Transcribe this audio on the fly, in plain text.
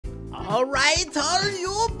Alright, all you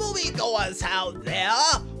moviegoers out there,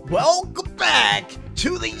 welcome back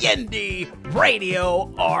to the Indy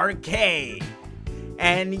Radio Arcade.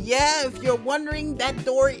 And yeah, if you're wondering, that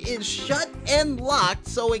door is shut and locked,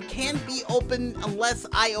 so it can't be opened unless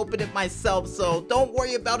I open it myself, so don't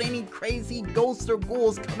worry about any crazy ghosts or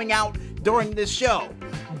ghouls coming out during this show.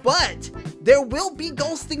 But there will be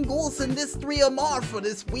ghosts and ghouls in this 3MR for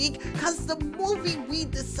this week, because the movie we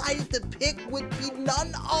decided to pick would be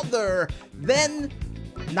none other than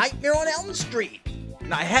Nightmare on Elm Street.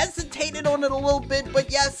 And I hesitated on it a little bit,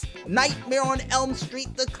 but yes, Nightmare on Elm Street,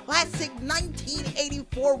 the classic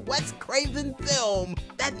 1984 Wes Craven film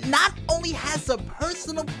that not only has a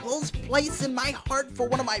personal close place in my heart for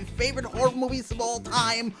one of my favorite horror movies of all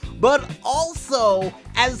time, but also,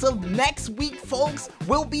 as of next week, folks,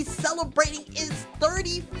 we'll be celebrating its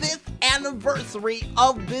 35th anniversary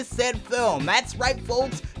of this said film. That's right,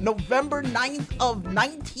 folks, November 9th of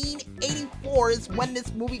 1984 is when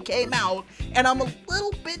this movie came out, and I'm a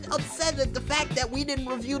little bit upset at the fact that we didn't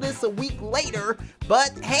review this a week later,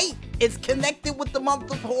 but hey, it's connected with the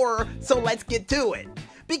month of horror, so let's get to it.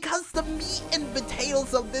 Because the meat and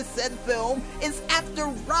potatoes of this said film is after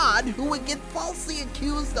Rod, who would get falsely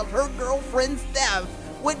accused of her girlfriend's death,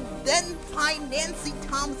 would then find Nancy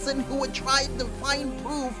Thompson, who would try to find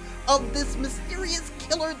proof of this mysterious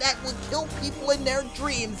killer that would kill people in their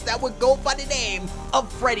dreams that would go by the name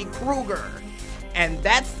of Freddy Krueger. And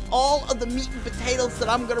that's all of the meat and potatoes that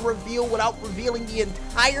I'm going to reveal without revealing the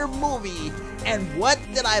entire movie. And what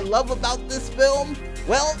did I love about this film?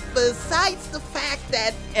 Well, besides the fact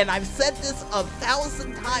that, and I've said this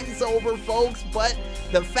 1,000 times over, folks, but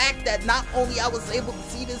the fact that not only I was able to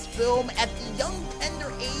see this film at the young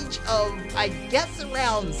tender age of, I guess,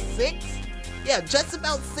 around 6? Yeah, just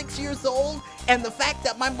about 6 years old, and the fact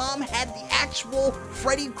that my mom had the actual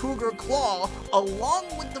Freddy Krueger claw, along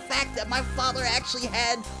with the fact that my father actually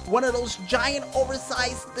had one of those giant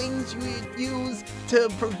oversized things you use to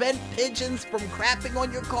prevent pigeons from crapping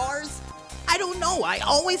on your cars. I don't know, I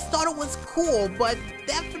always thought it was cool, but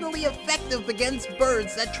definitely effective against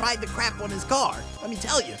birds that tried to crap on his car, let me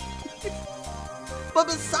tell you. But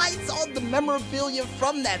besides all the memorabilia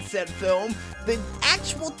from that said film, the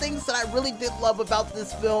actual things that I really did love about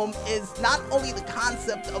this film is not only the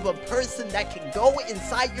concept of a person that can go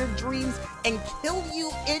inside your dreams and kill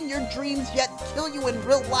you in your dreams, yet kill you in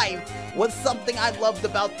real life, was something I loved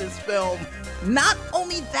about this film. Not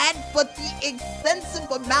only that, but the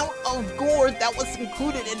extensive amount of gore that was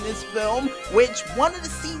included in this film, which one of the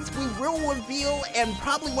scenes we will reveal, and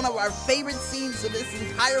probably one of our favorite scenes of this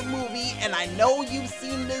entire movie, and I know you've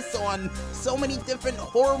seen this on so many different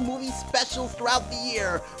horror movie specials throughout the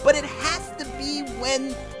year, but it has to be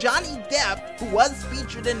when Johnny Depp, who was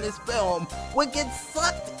featured in this film, would get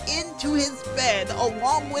sucked into his bed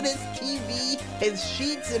along with his TV, his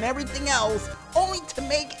sheets, and everything else, only to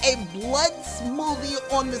make a blood smoothie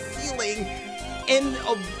on the ceiling in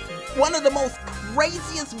one of the most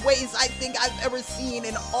craziest ways I think I've ever seen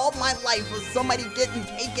in all my life of somebody getting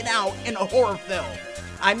taken out in a horror film.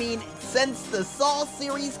 I mean, since the Saw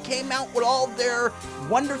series came out with all their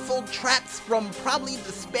wonderful traps from probably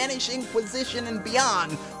the Spanish Inquisition and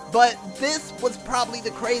beyond, but this was probably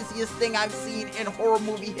the craziest thing I've seen in horror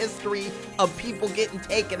movie history of people getting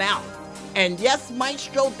taken out. And yes,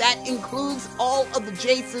 Maestro, that includes all of the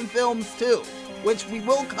Jason films too, which we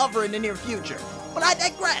will cover in the near future. But I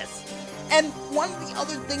digress. And one of the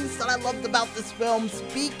other things that I loved about this film,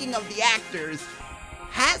 speaking of the actors,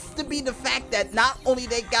 has to be the fact that not only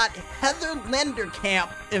they got Heather Landerkamp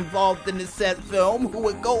involved in the said film, who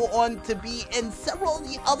would go on to be in several of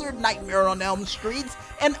the other Nightmare on Elm Streets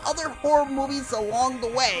and other horror movies along the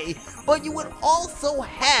way, but you would also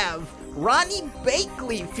have Ronnie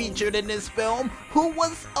Bakley featured in this film, who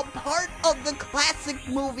was a part of the classic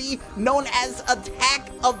movie known as Attack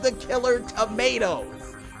of the Killer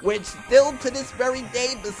Tomatoes, which still to this very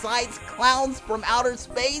day, besides Clowns from Outer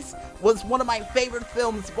Space, was one of my favorite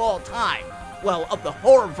films of all time. Well, of the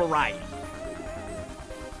horror variety.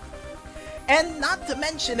 And not to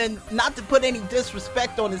mention, and not to put any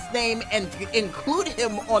disrespect on his name, and to include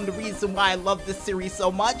him on the reason why I love this series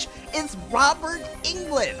so much, is Robert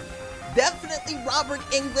Englund. Definitely Robert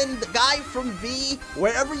Englund, the guy from V,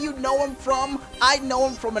 wherever you know him from. I know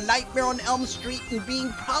him from A Nightmare on Elm Street and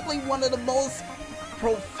being probably one of the most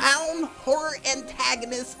profound horror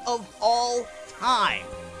antagonists of all time.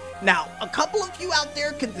 Now, a couple of you out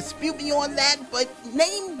there can dispute me on that, but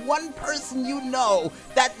name one person you know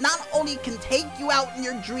that not only can take you out in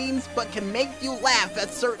your dreams, but can make you laugh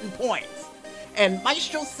at certain points. And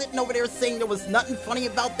Maestro's sitting over there saying there was nothing funny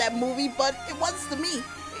about that movie, but it was to me.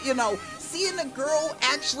 You know, seeing a girl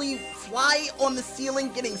actually fly on the ceiling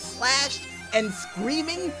getting slashed and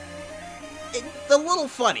screaming, it's a little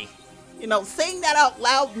funny. You know, saying that out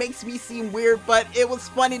loud makes me seem weird, but it was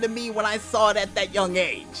funny to me when I saw it at that young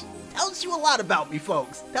age. Tells you a lot about me,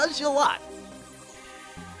 folks. Tells you a lot.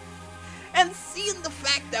 And seeing the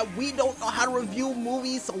fact that we don't know how to review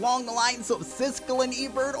movies along the lines of Siskel and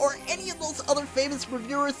Ebert or any of those other famous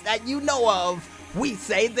reviewers that you know of, we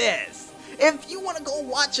say this. If you want to go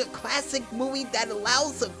watch a classic movie that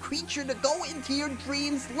allows a creature to go into your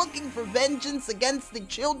dreams looking for vengeance against the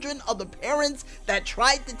children of the parents that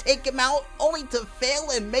tried to take him out only to fail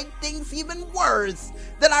and make things even worse,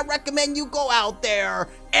 then I recommend you go out there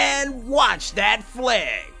and watch that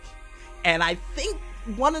flick. And I think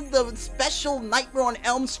one of the special Nightmare on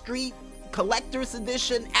Elm Street collector's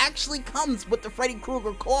edition actually comes with the Freddy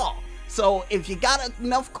Krueger claw. So if you got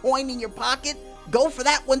enough coin in your pocket, go for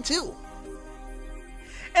that one too.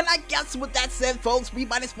 And I guess with that said, folks, we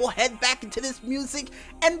might as well head back into this music,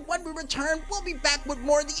 and when we return, we'll be back with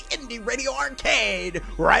more of the Indie Radio Arcade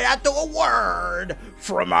right after a word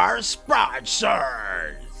from our sponsors.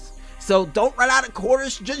 So don't run out of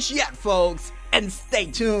quarters just yet, folks, and stay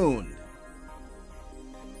tuned.